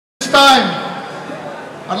time,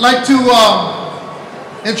 I'd like to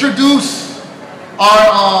introduce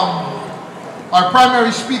our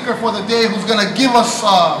primary speaker for the day, who's going to give us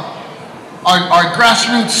our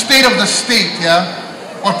grassroots state of the state, yeah?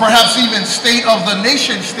 Or perhaps even state of the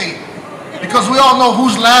nation state, because we all know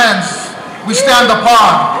whose lands we stand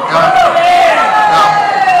upon. Yeah?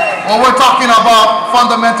 Yeah. What we're talking about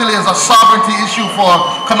fundamentally is a sovereignty issue for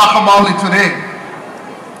Kanaka Maoli today.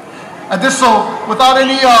 So without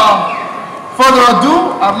any further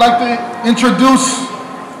ado, I'd like to introduce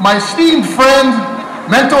my esteemed friend,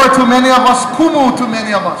 mentor to many of us, kumu to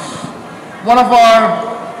many of us, one of our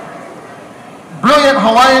brilliant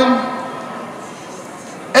Hawaiian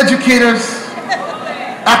educators,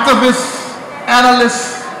 activists,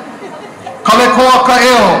 analysts, Kaleikoa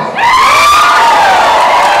Kaeo.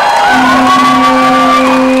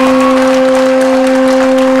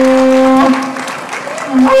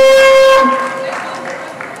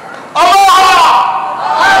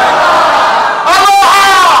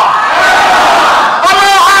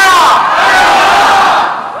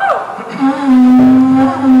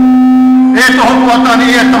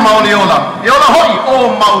 Eola hoi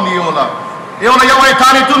o mauniola. Eola yawe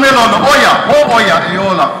tani tumelona. Oya, o oya,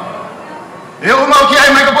 eola. Eo mau ki ai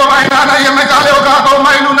mai ka poa ina na ia mai ka leo ka ko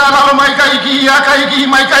mai luna la mai ka iki ya ka iki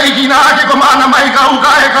mai ka iki na ke ko mana mai ka u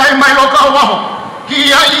ka e ka mai lo ka wa.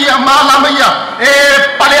 Ki ai ia mala mai ia. E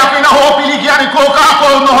pale apina ho pili ki ani ko ka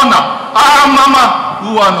ko no hona. A mama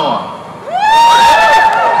ua noa.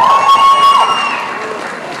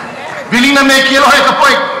 Bilina me ki lo he ka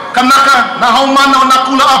poi. Kanaka na haumana o na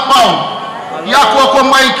kula apau. Ia ko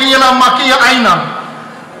mai ki la makia aina.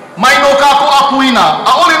 Mai no ka ko apuina.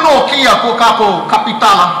 A ole no kia ko ka ko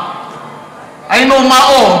kapitala. Ai no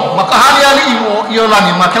mao makahali ali o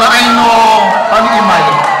iolani makela ai no ali mai.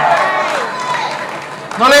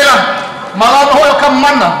 No lera malano ho ka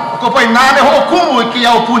mana ko pai nane ho kumu ki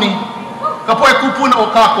au puni. Ka pai kupuna o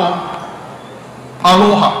ka ko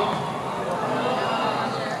aloha.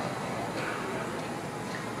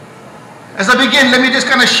 As I begin, let me just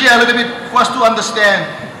kind of share a little bit for us to understand.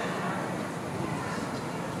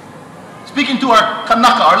 Speaking to our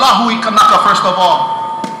Kanaka, our Lahui Kanaka first of all.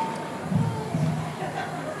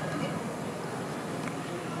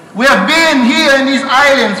 We have been here in these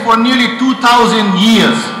islands for nearly 2,000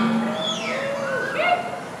 years.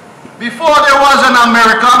 Before there was an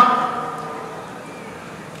America,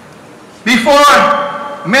 before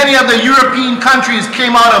many of the European countries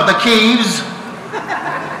came out of the caves,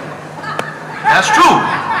 that's true.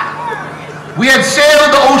 We had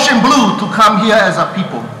sailed the ocean blue to come here as a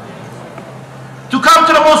people. To come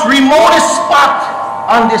to the most remotest spot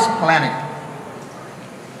on this planet.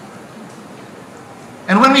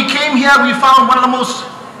 And when we came here, we found one of the most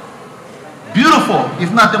beautiful,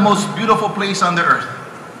 if not the most beautiful place on the earth.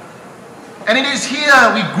 And it is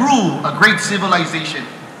here we grew a great civilization.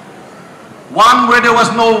 One where there was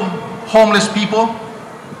no homeless people.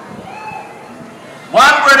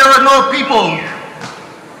 One where there were no people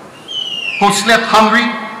who slept hungry.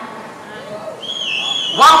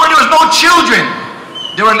 One where there was no children.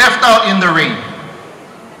 They were left out in the rain.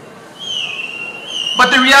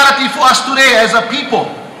 But the reality for us today as a people,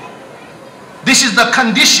 this is the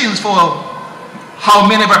conditions for how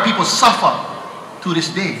many of our people suffer to this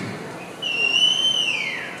day.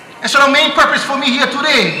 And so the main purpose for me here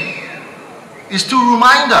today is to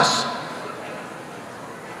remind us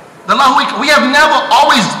we have never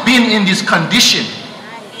always been in this condition.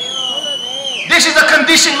 This is a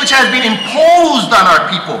condition which has been imposed on our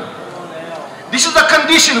people. This is a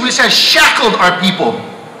condition which has shackled our people.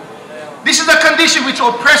 This is a condition which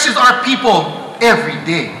oppresses our people every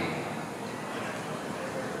day.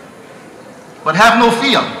 But have no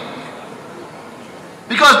fear.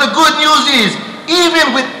 Because the good news is,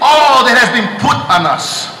 even with all that has been put on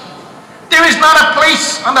us, there is not a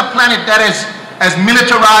place on the planet that is as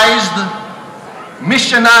militarized,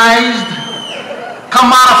 missionized,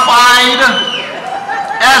 commodified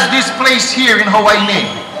as this place here in Hawaii.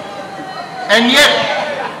 And yet,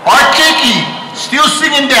 our keiki still sing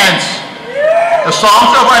and dance the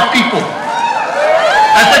songs of our people.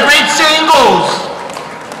 As the great saying goes,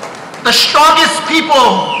 the strongest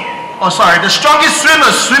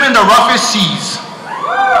swimmers swim in the roughest seas.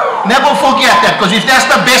 Never forget that, because if that's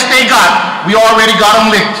the best they got, we already got them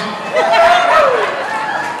licked.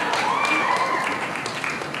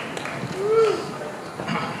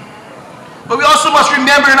 But we also must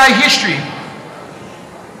remember in our history,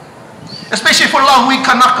 especially for Lahui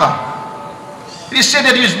Kanaka, it is said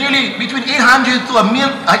that there is nearly between 800,000 to 1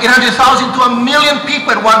 million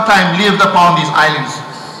people at one time lived upon these islands.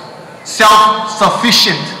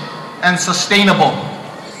 Self-sufficient and sustainable.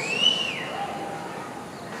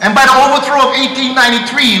 And by the overthrow of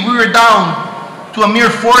 1893, we were down to a mere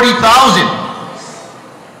 40,000.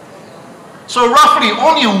 So roughly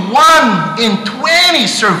only 1 in 20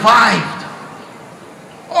 survived.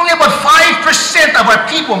 Only about 5% of our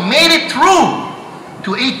people made it through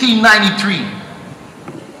to 1893.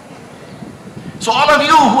 So all of you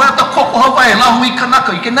who have the Koko Hawaii, Lahui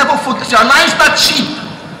Kanaka, you can never forget, our lives are not cheap.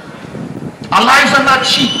 Our lives are not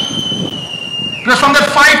cheap. Because from that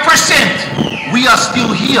 5%, we are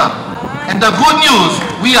still here. And the good news,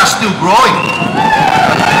 we are still growing.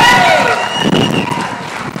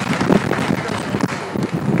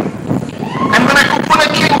 And when I Kupuna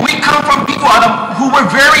came, we come from people who were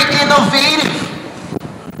very innovative,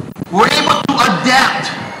 were able to adapt,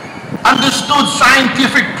 understood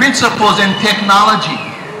scientific principles and technology.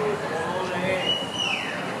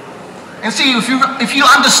 And see, if you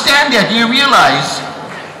understand that, you realize,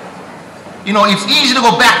 you know, it's easy to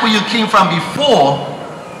go back where you came from before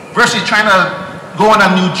versus trying to go on a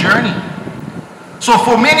new journey. So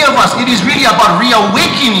for many of us, it is really about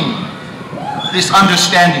reawakening this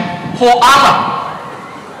understanding. Ho'ala.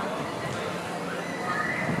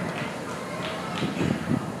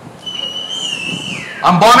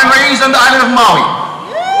 I'm born and raised on the island of Maui.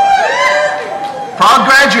 Proud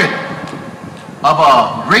graduate of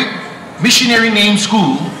a great missionary named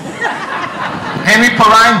school, Henry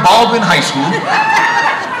Perrine Baldwin High School.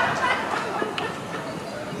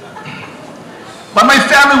 But my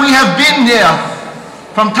family, we have been there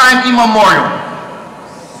from time immemorial.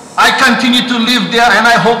 I continue to live there, and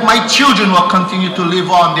I hope my children will continue to live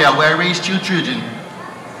on there where I raised 2 children.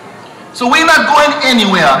 So we're not going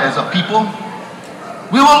anywhere as a people.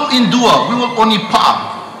 We will endure, we will only pass.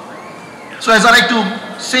 So as I like to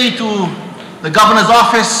say to the governor's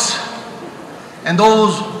office and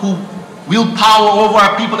those who wield power over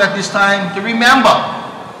our people at this time, to remember,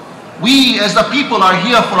 we as the people are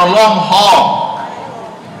here for a long haul.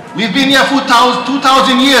 We've been here for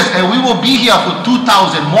 2,000 years, and we will be here for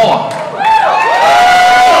 2,000 more.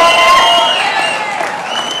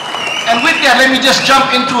 And with that, let me just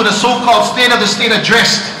jump into the so-called State of the State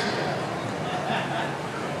address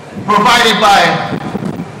provided by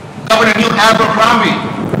Governor Neil Abercrombie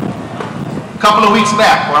a couple of weeks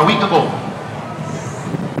back, or a week ago.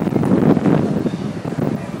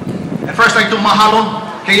 And first, I'd like to mahalo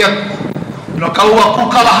Kaeo, Kaua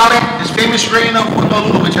Kukalahare, this famous rain of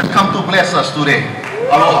Honolulu, which has come to bless us today.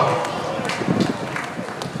 Aloha.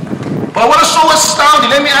 But what is so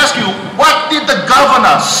astounding, let me ask you, what did the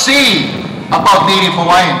governor say about Native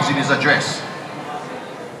Hawaiians in his address?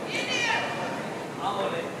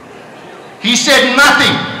 He said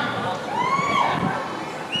nothing.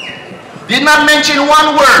 Did not mention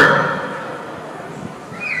one word.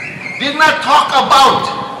 Did not talk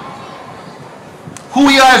about who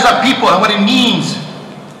we are as a people and what it means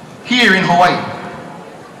here in Hawaii.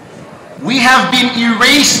 We have been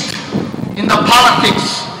erased in the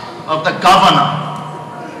politics of the governor.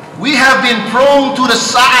 We have been thrown to the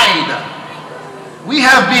side. We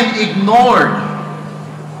have been ignored.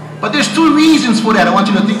 But there's 2 reasons for that I want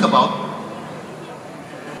you to think about.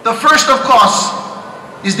 The first, of course,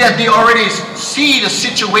 is that they already see the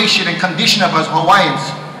situation and condition of us Hawaiians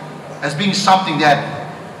as being something that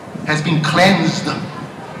has been cleansed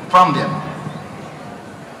from them.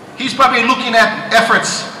 He's probably looking at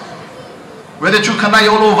efforts, whether through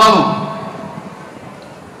Kaleikoa Valu,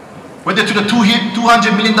 whether through the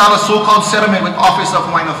 $200 million so-called settlement with Office of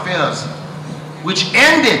Hawaiian Affairs, which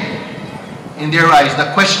ended, in their eyes, the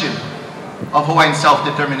question of Hawaiian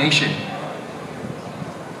self-determination.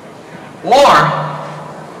 Or,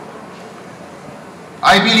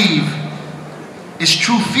 I believe, is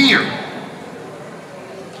true fear.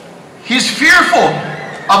 He's fearful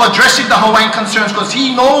of addressing the Hawaiian concerns because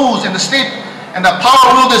he knows, and the state and the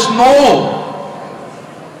power rulers know,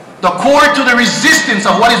 the core to the resistance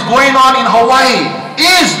of what is going on in Hawaii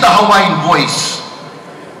is the Hawaiian voice.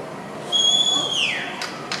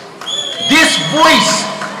 This voice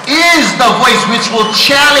is the voice which will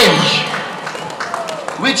challenge,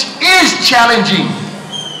 which is challenging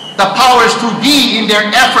the powers to be in their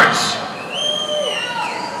efforts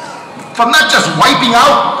from not just wiping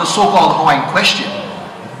out the so-called Hawaiian question,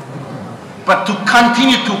 but to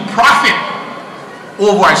continue to profit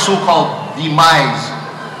over our so-called demise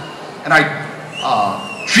and our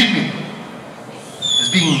treatment as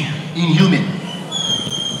being inhuman.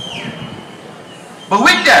 But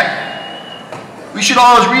with that, we should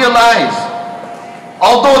always realize,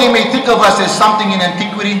 although they may think of us as something in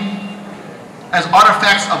antiquity, as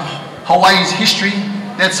artifacts of Hawaii's history,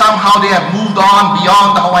 that somehow they have moved on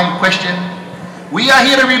beyond the Hawaiian question, we are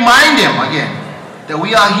here to remind them again that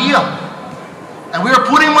we are here. And we are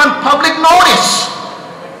putting on public notice,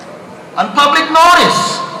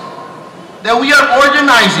 that we are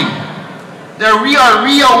organizing, that we are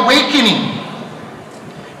reawakening,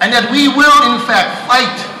 and that we will in fact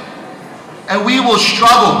fight, and we will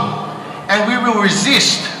struggle, and we will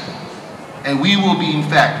resist, and we will be in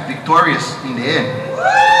fact victorious in the end.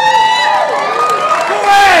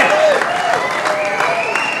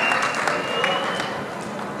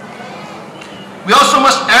 We also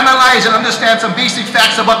must analyze and understand some basic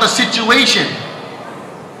facts about the situation.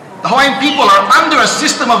 The Hawaiian people are under a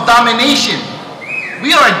system of domination. We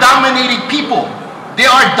are a dominating people. They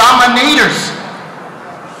are dominators.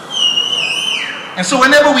 And so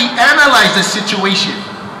whenever we analyze the situation,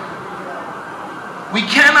 we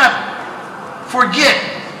cannot forget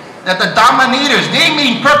that the dominators, their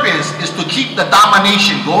main purpose is to keep the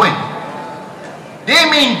domination going. Their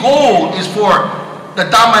main goal is for the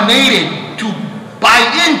dominated to buy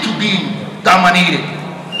into being dominated.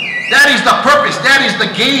 That is the purpose, that is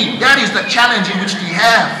the game, that is the challenge in which they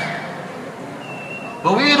have.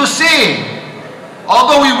 But we will say,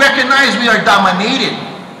 although we recognize we are dominated,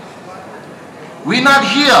 we're not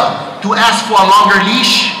here to ask for a longer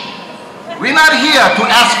leash. We're not here to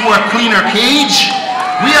ask for a cleaner cage.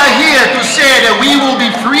 We are here to say that we will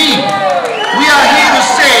be free. We are here to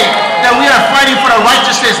say that we are fighting for the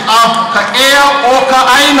righteousness of Kaeo o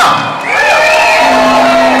Kaaina.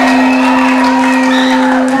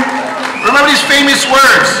 Remember these famous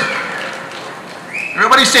words.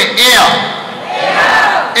 Everybody say Ea.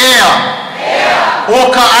 Ea. O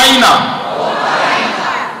Kaaina.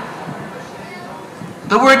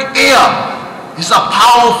 The word Ea is a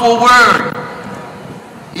powerful word.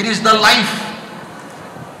 It is the life.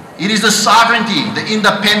 It is the sovereignty, the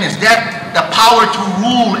independence, the power to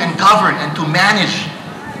rule and govern and to manage.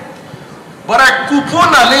 But our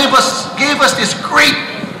kupuna gave us this great,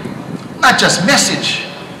 not just message,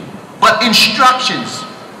 but instructions.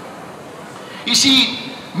 You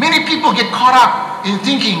see, many people get caught up in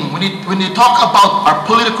thinking, when they talk about our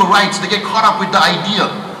political rights, they get caught up with the idea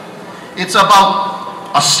it's about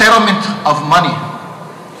a settlement of money,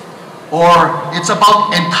 or it's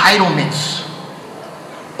about entitlements,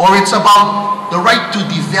 or it's about the right to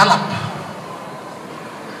develop.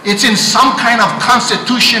 It's in some kind of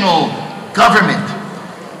constitutional government.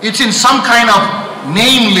 It's in some kind of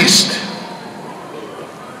name list.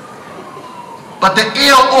 But the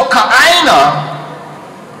Ea o Kaaina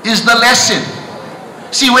is the lesson.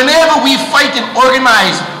 See, whenever we fight and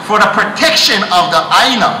organize for the protection of the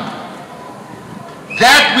Aina,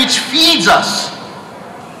 that which feeds us,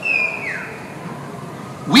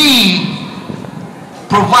 we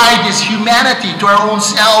provide this humanity to our own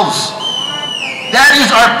selves. That is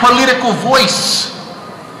our political voice.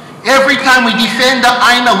 Every time we defend the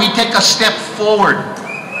Aina, we take a step forward.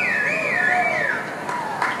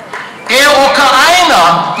 Ea o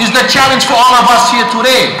Kaaina is the challenge for all of us here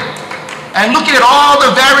today. And looking at all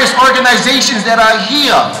the various organizations that are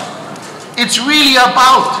here, it's really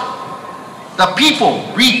about the people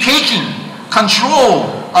retaking control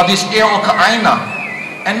of this Ea o Kaaina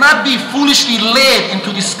and not be foolishly led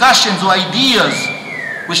into discussions or ideas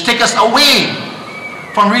which take us away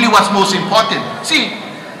from really what's most important. See,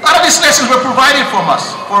 a lot of these lessons were provided for us.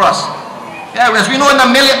 Yeah, as we know in the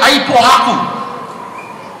Mele Aipohaku.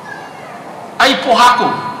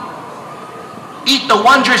 Aipohaku. Eat the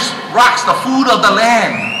wondrous rocks, the food of the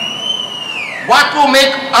land. What will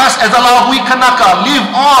make us as a Lahui Kanaka live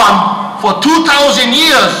on for 2,000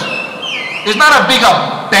 years is not a bigger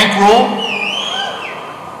bankroll.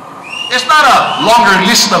 It's not a longer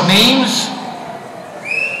list of names.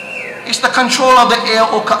 It's the control of the Ea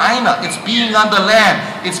o Kaaina. It's being on the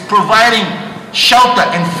land. It's providing shelter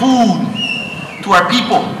and food to our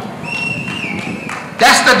people.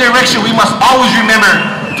 That's the direction we must always remember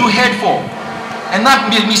to head for, and not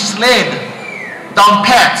be misled down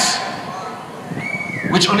paths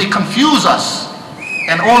which only confuse us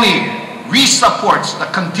and only re-supports the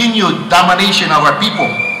continued domination of our people.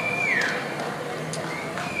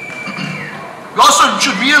 We also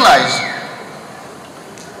should realize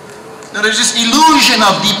that there's this illusion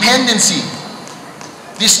of dependency,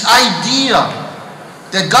 this idea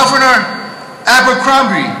that Governor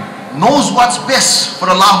Abercrombie knows what's best for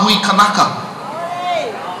the Lahui Kanaka.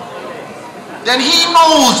 Then he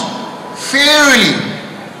knows fairly,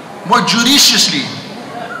 more judiciously,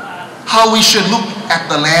 how we should look at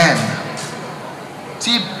the land.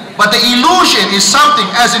 See, but the illusion is something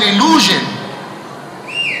as an illusion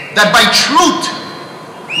that by truth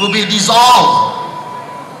will be dissolved.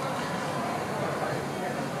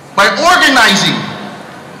 By organizing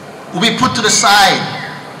will be put to the side.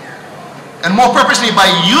 and more purposely by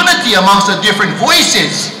unity amongst the different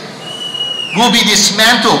voices, will be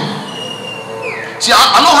dismantled. See,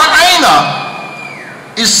 Aloha Aina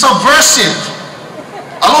is subversive.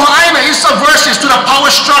 Aloha Aina is subversive to the power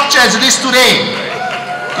structure as it is today.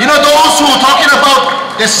 You know, those who are talking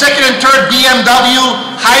about the second and third BMW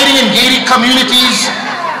hiding in gated communities,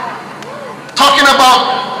 talking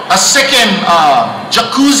about a second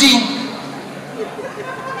jacuzzi.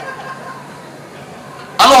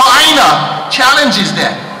 Aloha Aina challenges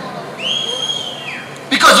that.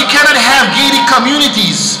 Because you cannot have gated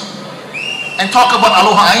communities and talk about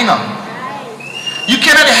Aloha Aina. You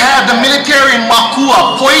cannot have the military in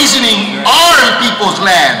Makua poisoning our people's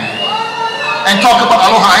land and talk about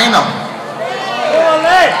Aloha Aina.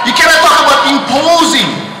 You cannot talk about imposing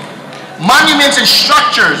monuments and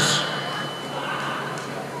structures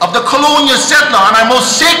of the colonial settler on our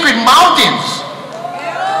most sacred mountains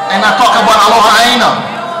and not talk about Aloha Aina.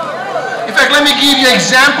 In fact, let me give you an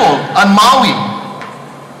example on Maui.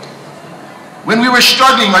 When we were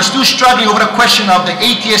struggling, or still struggling over the question of the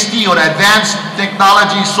ATST, or the Advanced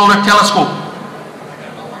Technology Solar Telescope.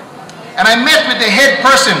 And I met with the head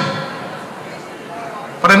person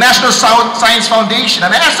for the National Science Foundation,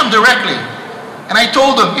 and I asked him directly, and I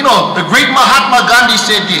told him, you know, the great Mahatma Gandhi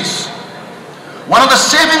said this: one of the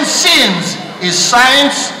 7 sins is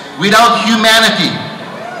science without humanity.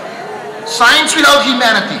 Science without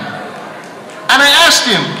humanity. And I asked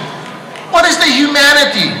him, what is the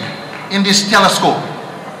humanity in this telescope?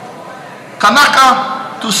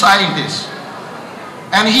 Kanaka to scientists.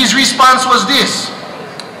 And his response was this: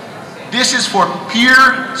 this is for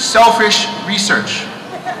pure selfish research.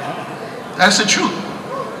 That's the truth.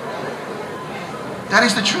 That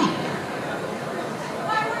is the truth.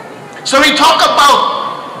 So we talk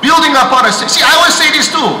about building upon us. See, I always say this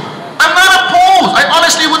too. I'm not opposed. I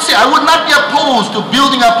honestly would say I would not be opposed to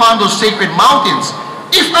building upon those sacred mountains.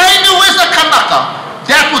 If I knew as a Kanaka,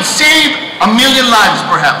 that would save 1 million lives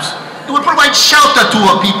perhaps. It would provide shelter to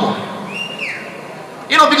our people.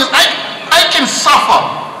 You know, because I can suffer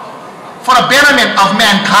for the betterment of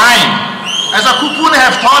mankind. As our kupuna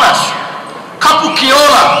have taught us, kapu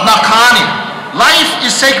keola na kani. Life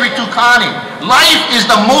is sacred to kani. Life is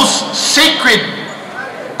the most sacred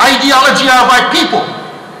ideology of our people.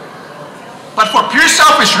 But for pure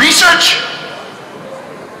selfish research,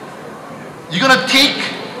 you're going to take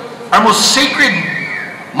our most sacred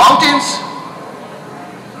mountains?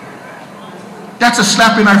 That's a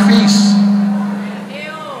slap in our face.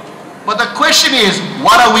 But the question is,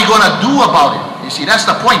 what are we going to do about it? You see, that's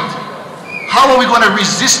the point. How are we going to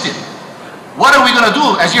resist it? What are we going to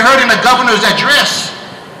do? As you heard in the governor's address,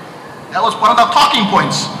 that was one of the talking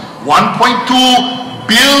points. $1.2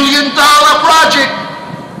 billion project.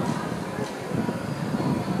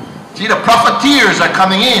 See, the profiteers are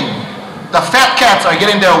coming in. The fat cats are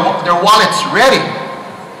getting their wallets ready.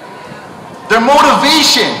 Their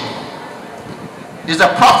motivation is the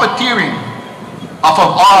profiteering off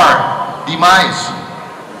of our demise.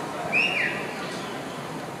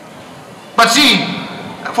 But see,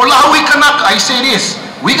 for Lahawi Kanaka, I say this: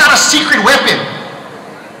 we got a secret weapon.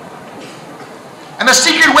 And the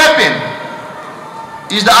secret weapon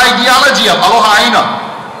is the ideology of Aloha Aina.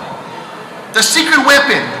 The secret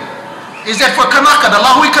weapon is that for Kanaka, the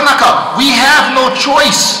Lahawi Kanaka, we have no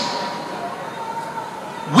choice.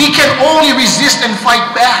 We can only resist and fight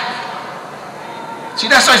back. See,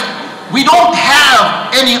 that's why we don't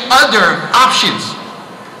have any other options.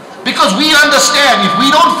 Because we understand, if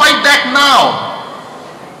we don't fight back now,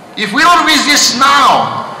 if we don't resist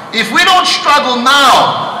now, if we don't struggle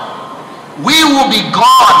now, we will be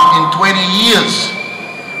gone in 20 years.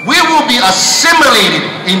 We will be assimilated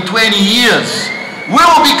in 20 years. We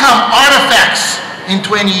will become artifacts in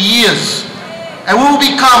 20 years. And we will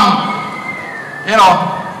become, you know,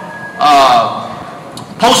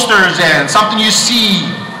 posters and something you see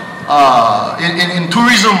in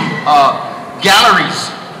tourism galleries.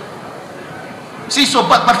 See, so,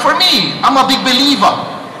 but for me, I'm a big believer.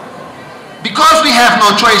 Because we have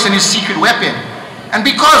no choice in this secret weapon, and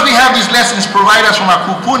because we have these lessons provided us from our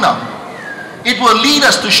kupuna, it will lead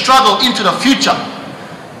us to struggle into the future.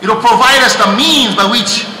 It will provide us the means by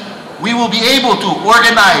which we will be able to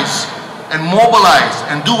organize and mobilize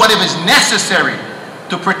and do whatever is necessary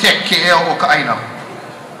to protect Kaeo o Kaaina.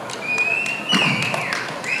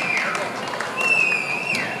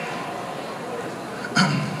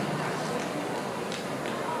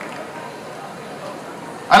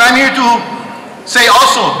 And I'm here to say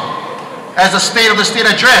also, as the State of the State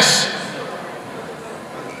address,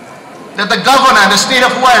 that the governor and the state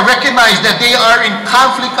of Hawaii recognize that they are in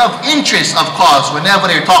conflict of interest, of course, whenever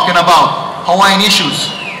they're talking about Hawaiian issues.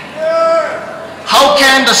 How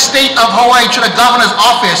can the state of Hawaii, through the governor's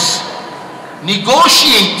office,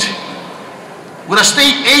 negotiate with a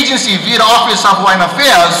state agency via the Office of Hawaiian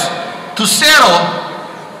Affairs to settle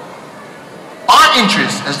our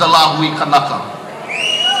interests as the Lahui Kanaka?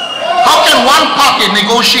 How can one pocket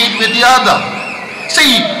negotiate with the other?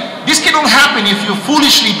 See, this cannot happen if you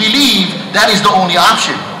foolishly believe that is the only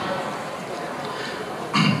option.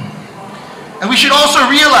 And we should also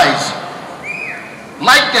realize,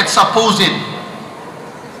 like that supposed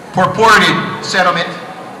purported settlement,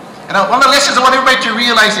 and one of the lessons I want everybody to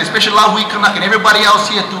realize, especially Lahui Kanaka and everybody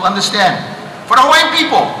else here to understand, for the Hawaiian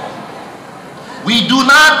people, we do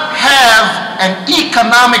not have an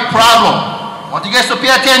economic problem. I want you guys to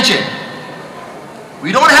pay attention.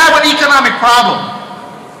 We don't have an economic problem.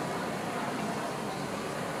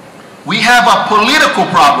 We have a political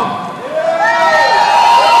problem.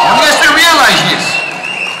 I want you guys to realize this.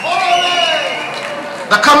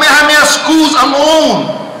 The Kamehameha schools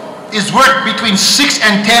alone is worth between $6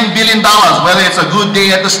 and $10 billion, whether it's a good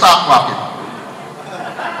day at the stock market.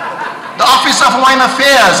 The Office of Hawaiian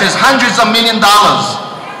Affairs has hundreds of millions of dollars.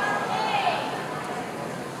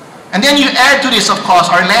 And then you add to this, of course,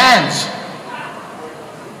 our lands.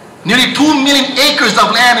 Nearly 2 million acres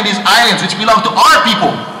of land in these islands which belong to our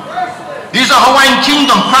people. These are Hawaiian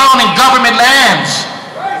Kingdom, Crown, and government lands.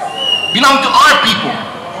 Belong to our people.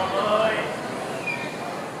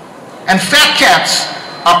 And fat cats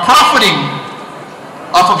are profiting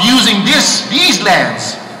off of using these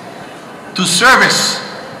lands to service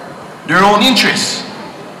their own interests.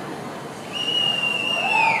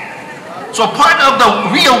 So part of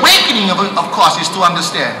the reawakening, of course, is to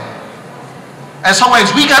understand, as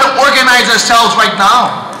Hawaiians, we got to organize ourselves right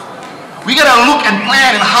now. We got to look and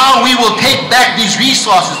plan on how we will take back these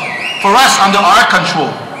resources for us under our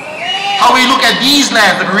control. How we look at these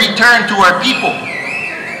lands and return to our people.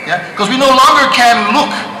 Yeah? Because we no longer can look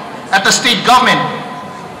at the state government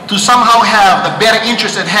to somehow have the better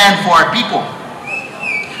interest at hand for our people.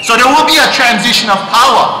 So there will be a transition of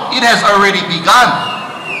power. It has already begun.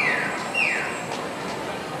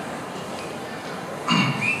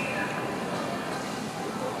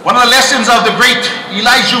 One of the lessons of the great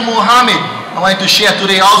Elijah Muhammad I wanted to share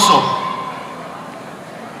today also.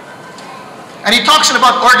 And he talks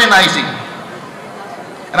about organizing.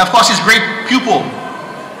 And of course his great pupil,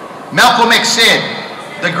 Malcolm X, said,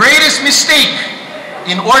 the greatest mistake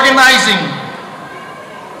in organizing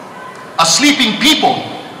a sleeping people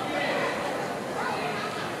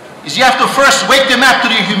is you have to first wake them up to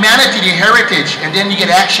their humanity, their heritage, and then you get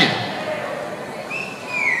action.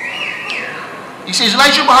 He says,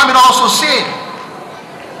 Elijah Muhammad also said,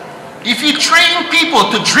 if you train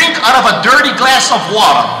people to drink out of a dirty glass of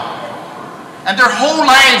water, and their whole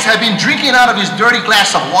lives have been drinking out of this dirty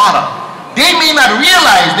glass of water, they may not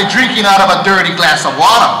realize they're drinking out of a dirty glass of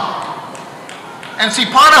water. And see,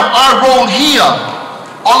 part of our role here,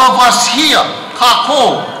 all of us here,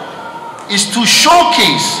 Kaeo, is to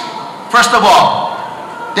showcase, first of all,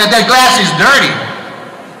 that the glass is dirty.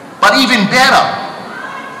 But even better,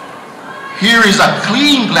 here is a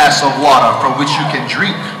clean glass of water from which you can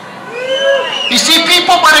drink. You see,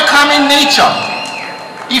 people by the common nature,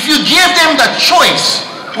 if you give them the choice,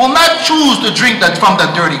 will not choose to drink from the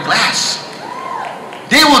dirty glass.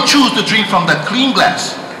 They will choose to drink from the clean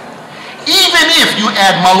glass. Even if you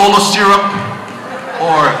add Malolo syrup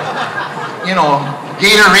or,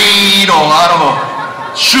 Gatorade or,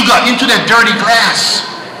 sugar into that dirty glass,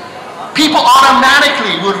 people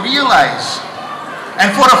automatically would realize, and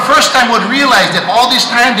for the first time would realize that all this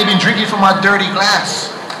time they've been drinking from a dirty glass.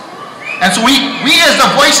 And so we as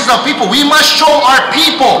the voices of people, we must show our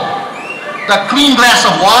people the clean glass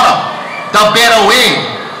of water, the better way,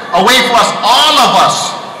 a way for us, all of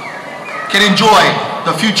us, can enjoy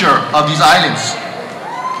the future of these islands.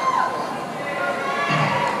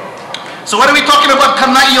 So what are we talking about?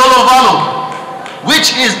 Kaleikoa,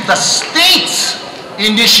 which is the state's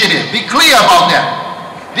initiative. Be clear about that.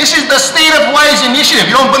 This is the state of Hawaii's initiative.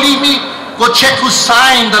 You don't believe me? Go check who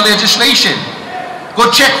signed the legislation. Go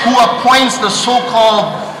check who appoints the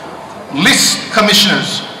so-called list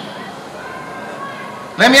commissioners.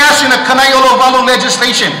 Let me ask you in the Kaleikoa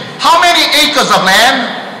legislation, how many acres of land?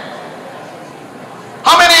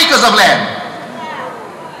 How many acres of land?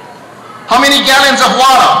 How many gallons of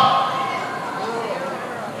water?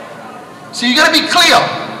 So you got to be clear.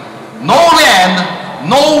 No land,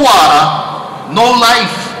 no water, no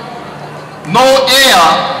life, no air,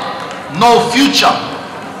 no future.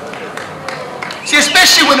 See,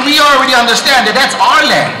 especially when we already understand that that's our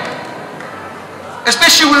land.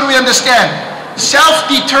 Especially when we understand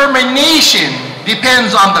self-determination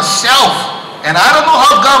depends on the self And I don't know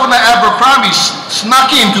how Governor Abercrombie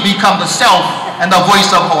snuck in to become the self and the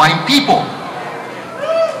voice of Hawaiian people.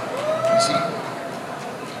 You see?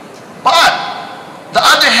 But the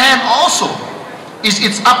other hand also is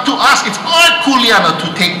it's up to us, it's our kuleana to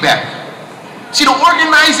take back. See, the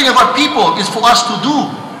organizing of our people is for us to do.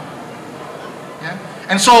 Yeah?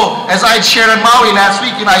 And so, as I shared in Maui last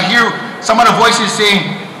week, I hear some of the voices saying,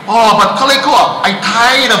 oh, but Kaleikoa, I'm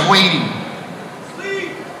tired of waiting.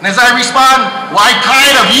 And as I respond, well, I'm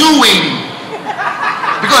tired of you waiting.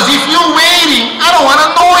 Because if you're waiting, I don't want to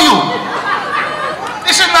know you.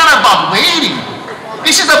 This is not about waiting.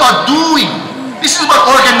 This is about doing. This is about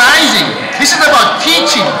organizing. This is about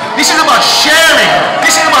teaching. This is about sharing.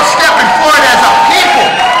 This is about stepping forward as a people.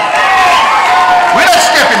 We're not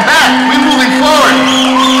stepping back. We're moving forward.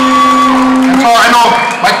 And so I know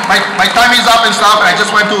my time is up and stuff, and I just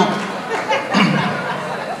want to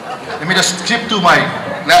let me just skip to my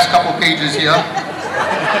last couple pages here.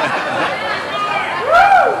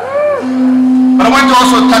 But I want to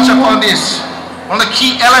also touch upon this. One of the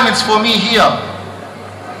key elements for me here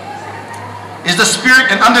is the spirit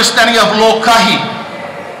and understanding of lokahi,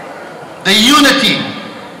 the unity.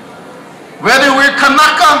 Whether we're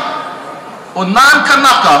Kanaka or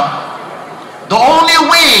non-Kanaka, the only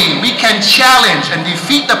way we can challenge and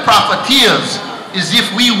defeat the profiteers is if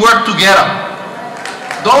we work together.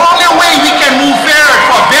 The only way we can move forward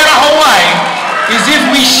for a better Hawaii is if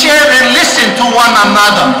we share and listen to one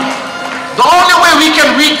another. The only way we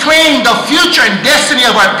can reclaim the future and destiny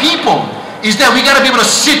of our people is that we got to be able to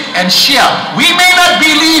sit and share. We may not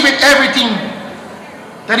believe in everything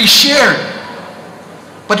that is shared,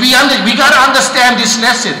 but we got to understand this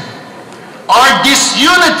lesson. Our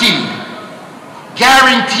disunity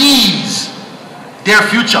guarantees their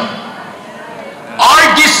future. Our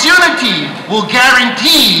disunity will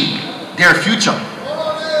guarantee their future.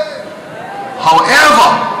 However,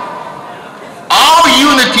 our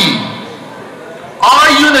unity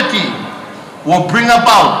will bring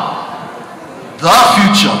about the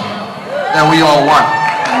future that we all want.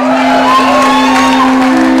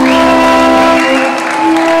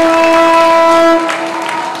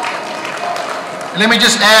 And let me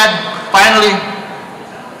just add, finally,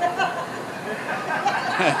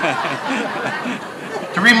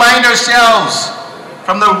 to remind ourselves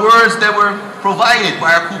from the words that were provided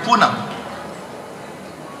by our kupuna.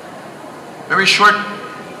 Very short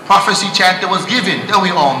prophecy chant that was given that we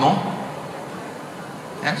all know.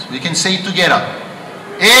 Yes, we can say it together.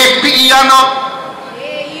 E pi'iano.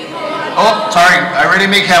 Oh, sorry, I already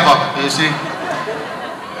make havoc. You see.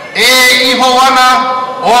 E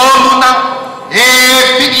ihoana o luna. E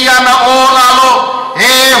pi'iana o lalo.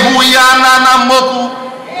 E huiana na moku.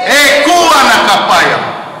 E kuana kapaya.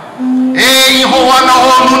 E ihoana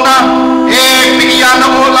o luna. E pi'iana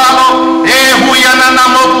o lalo. E huiana na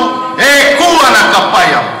moku. E kuana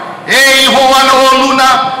kapaya. E ihoana o luna.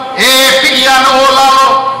 E pi'iana o lalo.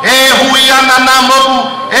 E huiana na moku.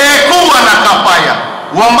 E kuana kapaya.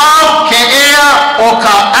 Wamau ke ea o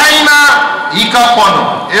ka aina i ka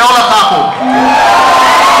pono. E ola kako.